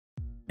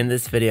In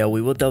this video,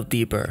 we will delve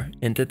deeper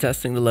into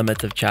testing the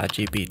limits of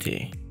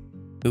ChatGPT.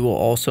 We will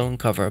also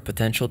uncover a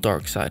potential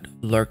dark side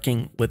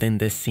lurking within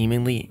this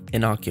seemingly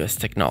innocuous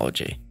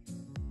technology.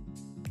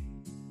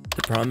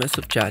 The promise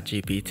of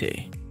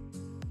ChatGPT.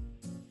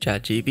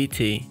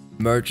 ChatGPT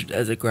emerged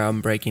as a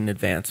groundbreaking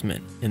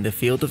advancement in the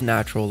field of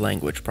natural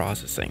language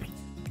processing,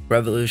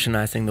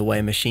 revolutionizing the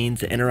way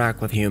machines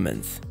interact with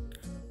humans.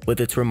 With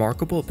its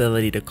remarkable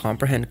ability to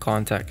comprehend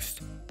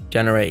context,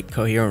 generate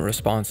coherent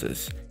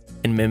responses,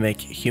 and mimic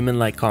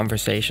human-like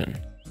conversation,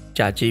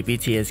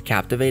 ChatGPT has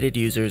captivated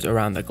users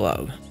around the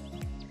globe.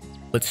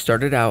 What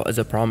started out as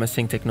a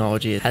promising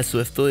technology has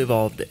swiftly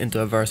evolved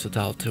into a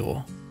versatile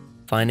tool,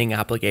 finding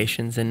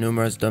applications in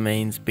numerous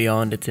domains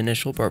beyond its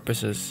initial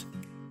purposes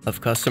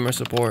of customer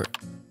support,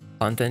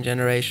 content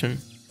generation,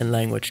 and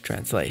language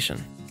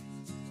translation.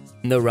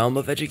 In the realm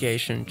of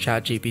education,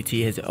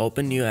 ChatGPT has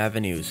opened new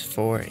avenues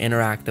for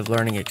interactive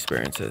learning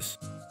experiences.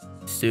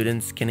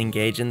 Students can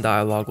engage in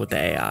dialogue with the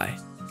AI,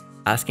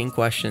 asking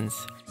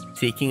questions,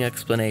 seeking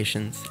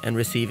explanations, and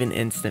receiving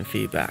instant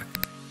feedback.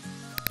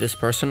 This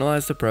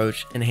personalized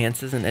approach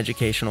enhances an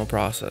educational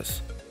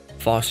process,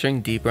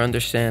 fostering deeper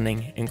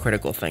understanding and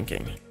critical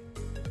thinking.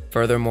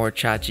 Furthermore,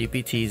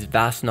 ChatGPT's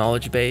vast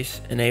knowledge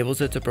base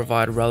enables it to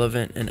provide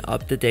relevant and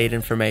up-to-date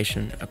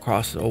information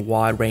across a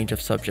wide range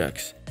of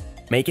subjects,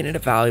 making it a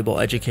valuable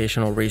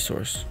educational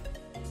resource.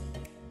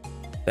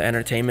 The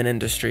entertainment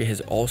industry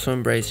has also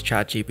embraced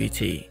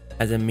ChatGPT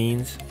as a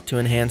means to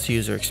enhance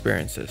user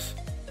experiences.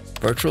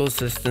 Virtual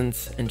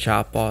assistants and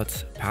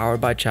chatbots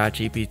powered by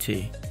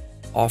ChatGPT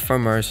offer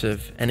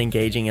immersive and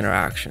engaging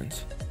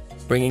interactions,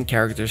 bringing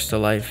characters to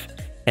life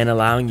and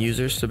allowing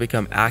users to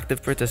become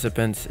active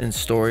participants in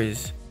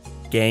stories,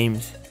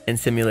 games, and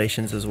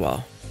simulations as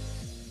well.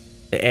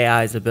 The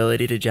AI's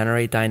ability to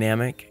generate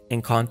dynamic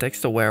and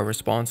context-aware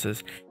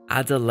responses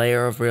adds a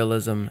layer of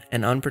realism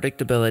and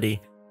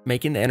unpredictability,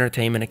 making the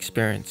entertainment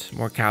experience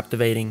more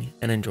captivating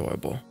and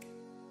enjoyable.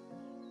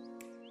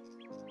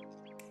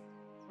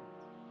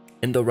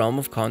 In the realm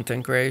of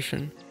content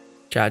creation,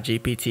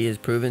 ChatGPT has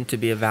proven to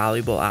be a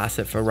valuable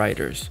asset for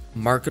writers,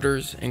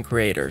 marketers, and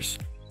creators.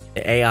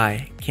 The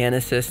AI can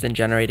assist in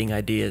generating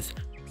ideas,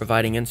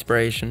 providing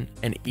inspiration,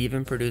 and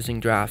even producing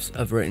drafts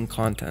of written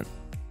content.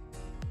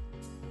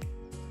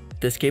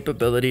 This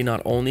capability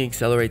not only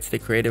accelerates the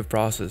creative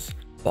process,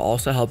 but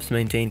also helps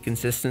maintain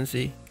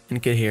consistency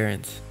and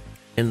coherence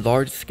in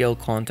large-scale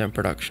content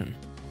production.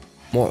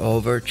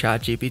 Moreover,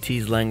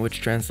 ChatGPT's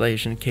language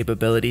translation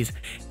capabilities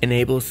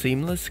enable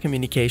seamless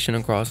communication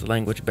across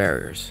language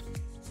barriers,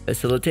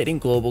 facilitating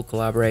global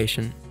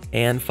collaboration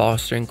and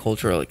fostering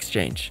cultural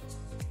exchange.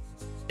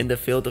 In the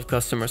field of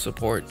customer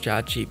support,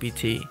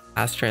 ChatGPT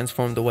has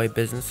transformed the way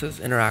businesses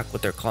interact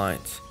with their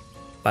clients.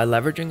 By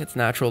leveraging its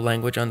natural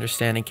language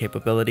understanding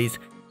capabilities,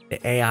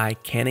 the AI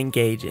can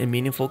engage in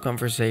meaningful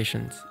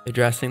conversations,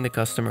 addressing the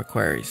customer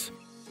queries,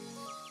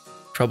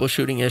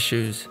 troubleshooting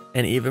issues,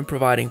 and even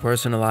providing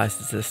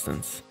personalized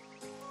assistance.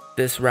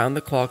 This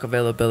round-the-clock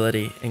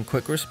availability and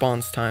quick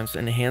response times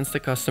enhance the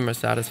customer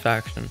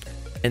satisfaction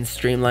and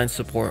streamline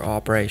support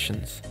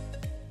operations.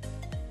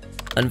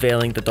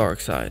 Unveiling the dark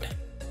side.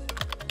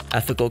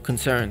 Ethical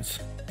concerns.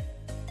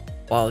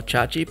 While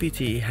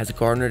ChatGPT has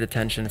garnered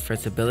attention for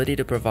its ability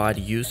to provide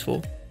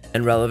useful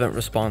and relevant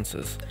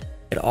responses,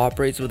 it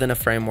operates within a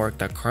framework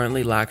that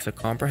currently lacks a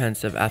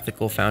comprehensive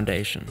ethical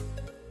foundation.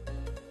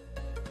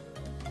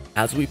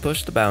 As we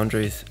push the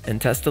boundaries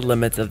and test the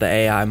limits of the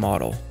AI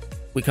model,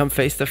 we come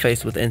face to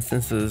face with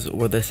instances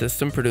where the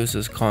system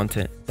produces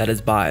content that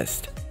is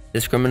biased,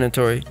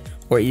 discriminatory,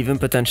 or even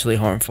potentially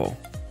harmful.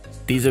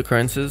 These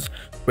occurrences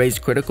raise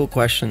critical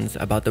questions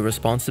about the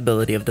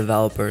responsibility of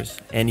developers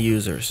and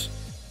users,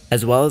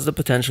 as well as the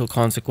potential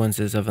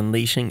consequences of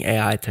unleashing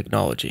AI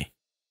technology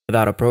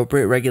without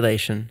appropriate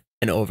regulation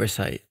and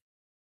oversight.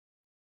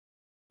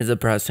 Is a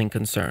pressing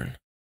concern.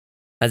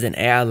 As an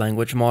AI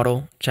language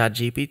model,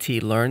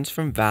 ChatGPT learns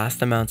from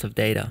vast amounts of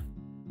data,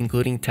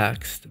 including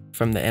text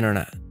from the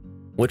internet,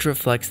 which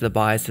reflects the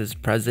biases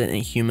present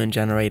in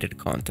human-generated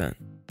content.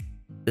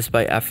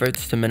 Despite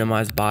efforts to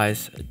minimize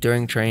bias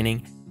during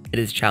training, it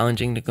is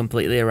challenging to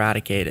completely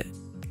eradicate it.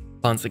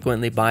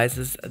 Consequently,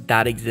 biases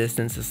that exist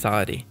in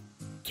society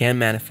can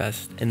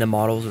manifest in the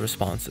model's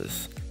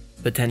responses,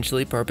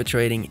 potentially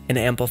perpetuating and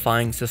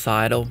amplifying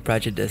societal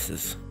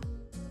prejudices.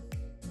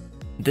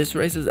 This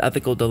raises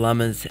ethical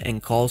dilemmas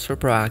and calls for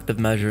proactive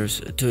measures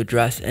to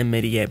address and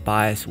mitigate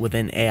bias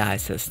within AI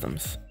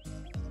systems.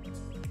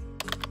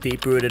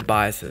 Deep-rooted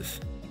biases.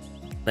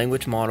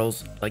 Language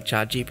models like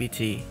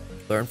ChatGPT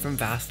learn from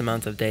vast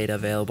amounts of data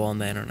available on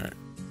the internet,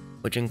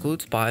 which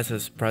includes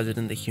biases present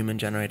in the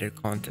human-generated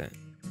content.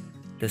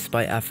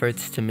 Despite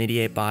efforts to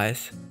mediate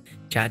bias,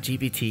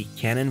 ChatGPT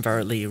can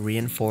inadvertently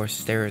reinforce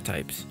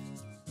stereotypes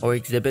or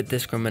exhibit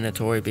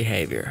discriminatory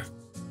behavior.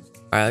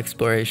 Our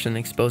exploration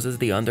exposes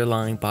the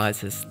underlying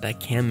biases that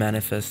can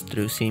manifest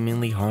through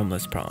seemingly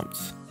harmless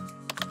prompts.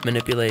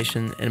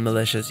 Manipulation and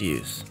malicious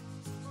use.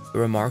 The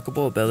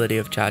remarkable ability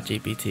of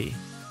ChatGPT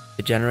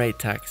to generate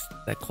text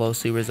that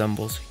closely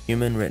resembles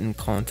human-written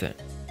content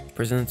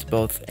presents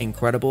both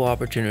incredible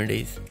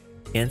opportunities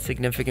and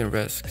significant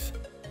risks.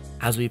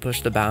 As we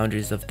push the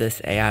boundaries of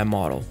this AI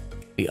model,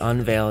 we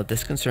unveil a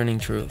disconcerting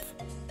truth.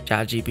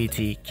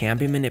 ChatGPT can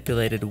be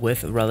manipulated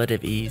with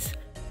relative ease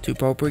to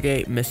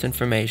propagate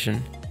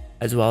misinformation,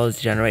 as well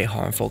as generate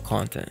harmful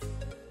content,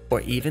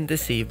 or even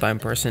deceive by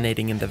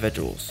impersonating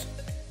individuals.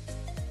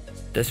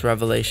 This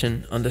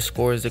revelation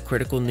underscores the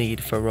critical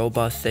need for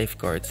robust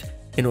safeguards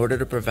in order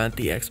to prevent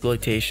the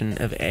exploitation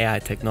of AI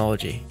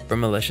technology for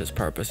malicious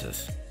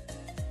purposes.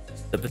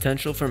 The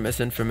potential for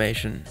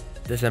misinformation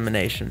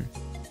dissemination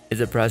is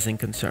a pressing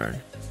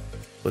concern.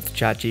 With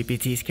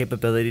ChatGPT's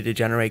capability to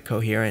generate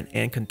coherent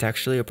and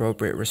contextually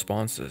appropriate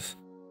responses,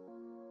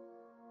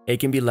 it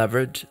can be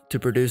leveraged to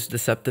produce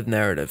deceptive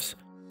narratives,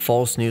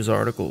 false news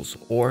articles,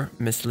 or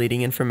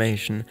misleading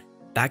information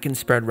that can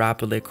spread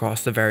rapidly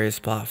across the various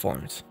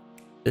platforms.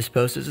 This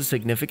poses a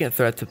significant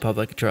threat to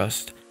public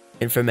trust,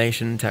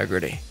 information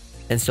integrity,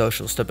 and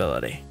social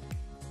stability.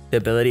 The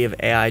ability of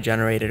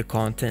AI-generated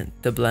content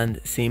to blend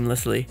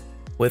seamlessly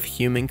with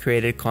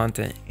human-created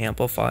content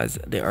amplifies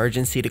the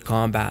urgency to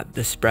combat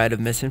the spread of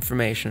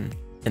misinformation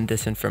and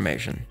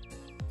disinformation.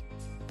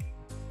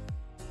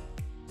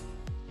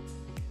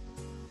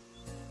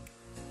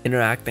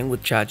 Interacting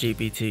with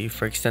ChatGPT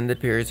for extended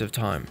periods of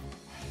time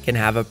can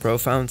have a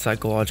profound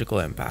psychological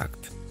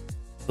impact,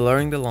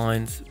 blurring the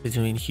lines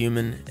between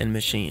human and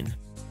machine.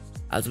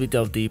 As we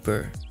delve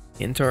deeper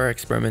into our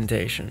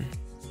experimentation,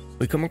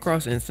 we come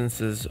across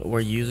instances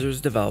where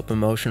users develop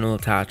emotional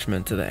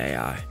attachment to the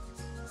AI,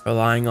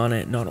 relying on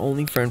it not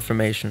only for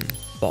information,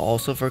 but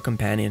also for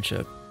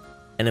companionship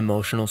and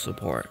emotional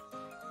support.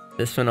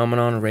 This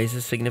phenomenon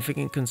raises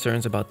significant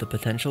concerns about the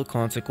potential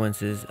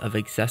consequences of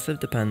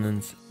excessive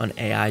dependence on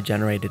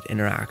AI-generated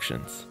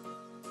interactions.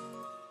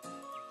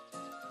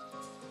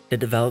 The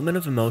development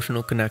of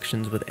emotional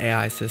connections with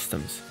AI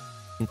systems,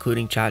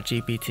 including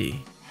ChatGPT,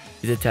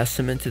 is a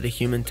testament to the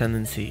human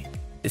tendency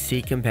to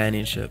seek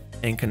companionship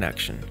and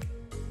connection.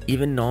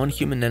 Even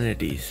non-human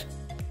entities.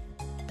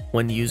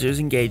 When users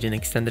engage in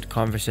extended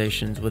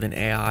conversations with an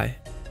AI,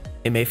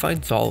 they may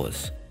find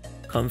solace,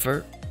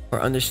 comfort,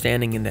 or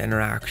understanding in the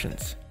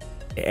interactions.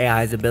 The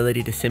AI's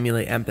ability to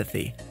simulate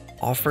empathy,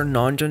 offer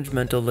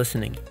non-judgmental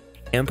listening,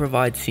 and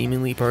provide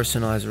seemingly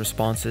personalized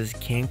responses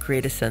can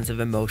create a sense of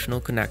emotional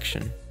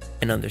connection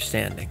and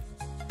understanding.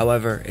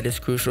 However, it is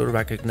crucial to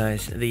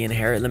recognize the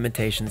inherent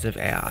limitations of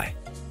AI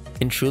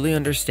in truly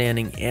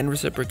understanding and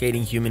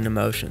reciprocating human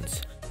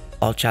emotions.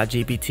 While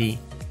ChatGPT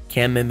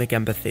can mimic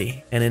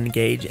empathy and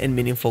engage in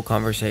meaningful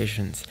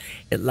conversations,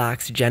 it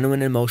lacks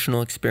genuine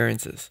emotional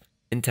experiences,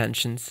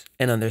 intentions,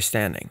 and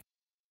understanding.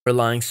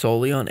 Relying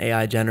solely on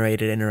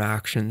AI-generated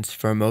interactions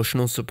for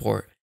emotional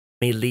support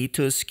may lead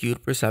to a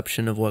skewed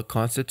perception of what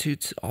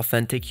constitutes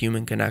authentic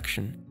human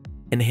connection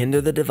and hinder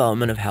the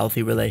development of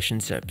healthy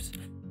relationships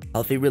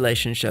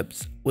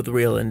with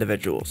real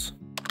individuals.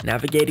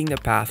 Navigating the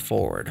path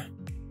forward.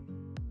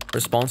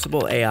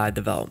 Responsible AI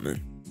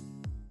development.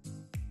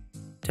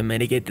 To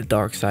mitigate the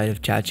dark side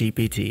of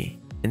ChatGPT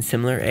and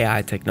similar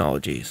AI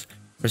technologies,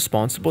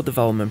 responsible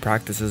development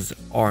practices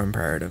are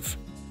imperative.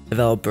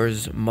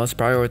 Developers must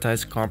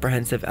prioritize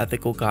comprehensive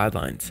ethical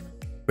guidelines,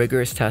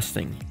 rigorous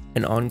testing,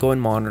 and ongoing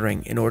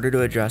monitoring in order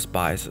to address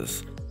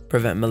biases,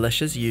 prevent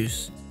malicious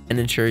use, and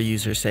ensure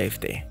user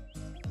safety.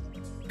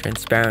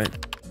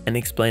 Transparent and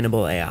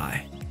explainable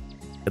AI.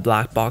 The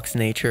black box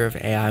nature of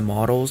AI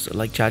models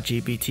like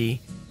ChatGPT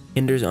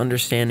hinders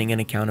understanding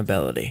and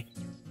accountability.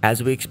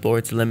 As we explore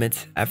its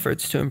limits,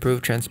 efforts to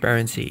improve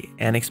transparency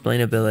and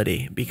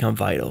explainability become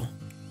vital.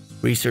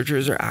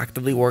 Researchers are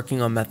actively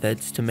working on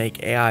methods to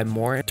make AI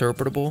more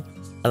interpretable,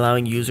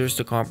 allowing users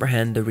to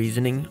comprehend the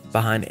reasoning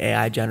behind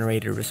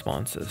AI-generated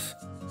responses.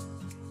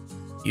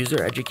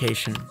 User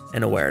education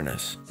and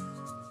awareness.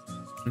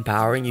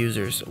 Empowering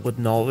users with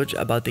knowledge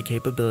about the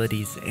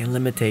capabilities and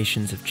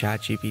limitations of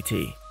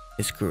ChatGPT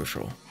is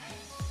crucial.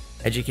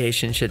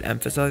 Education should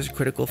emphasize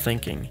critical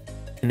thinking,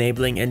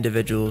 enabling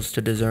individuals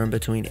to discern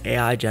between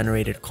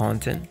AI-generated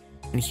content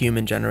and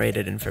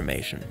human-generated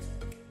information.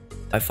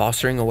 By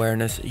fostering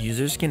awareness,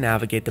 users can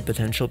navigate the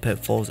potential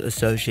pitfalls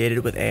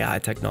associated with AI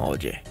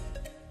technology.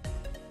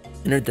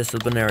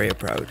 Interdisciplinary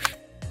approach.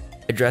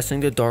 Addressing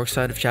the dark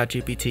side of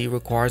ChatGPT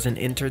requires an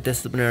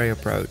interdisciplinary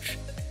approach.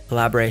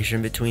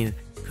 Collaboration between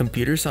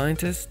computer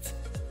scientists,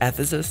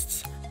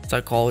 ethicists,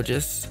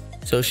 psychologists,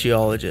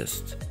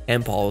 sociologists,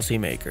 and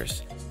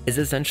policymakers is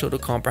essential to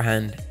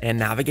comprehend and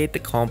navigate the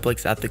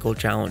complex ethical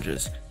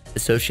challenges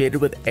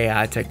associated with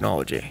AI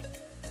technology.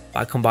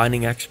 By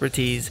combining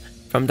expertise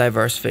from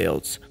diverse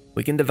fields,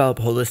 we can develop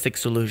holistic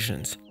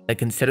solutions that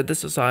consider the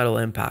societal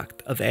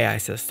impact of AI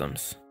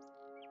systems.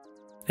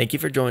 Thank you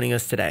for joining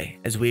us today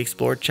as we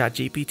explore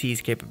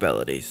ChatGPT's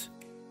capabilities,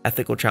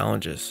 ethical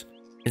challenges,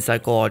 and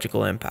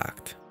psychological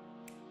impact.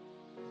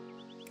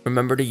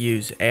 Remember to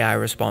use AI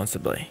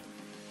responsibly.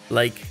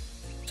 Like,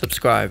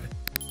 subscribe,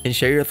 and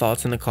share your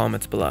thoughts in the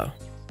comments below.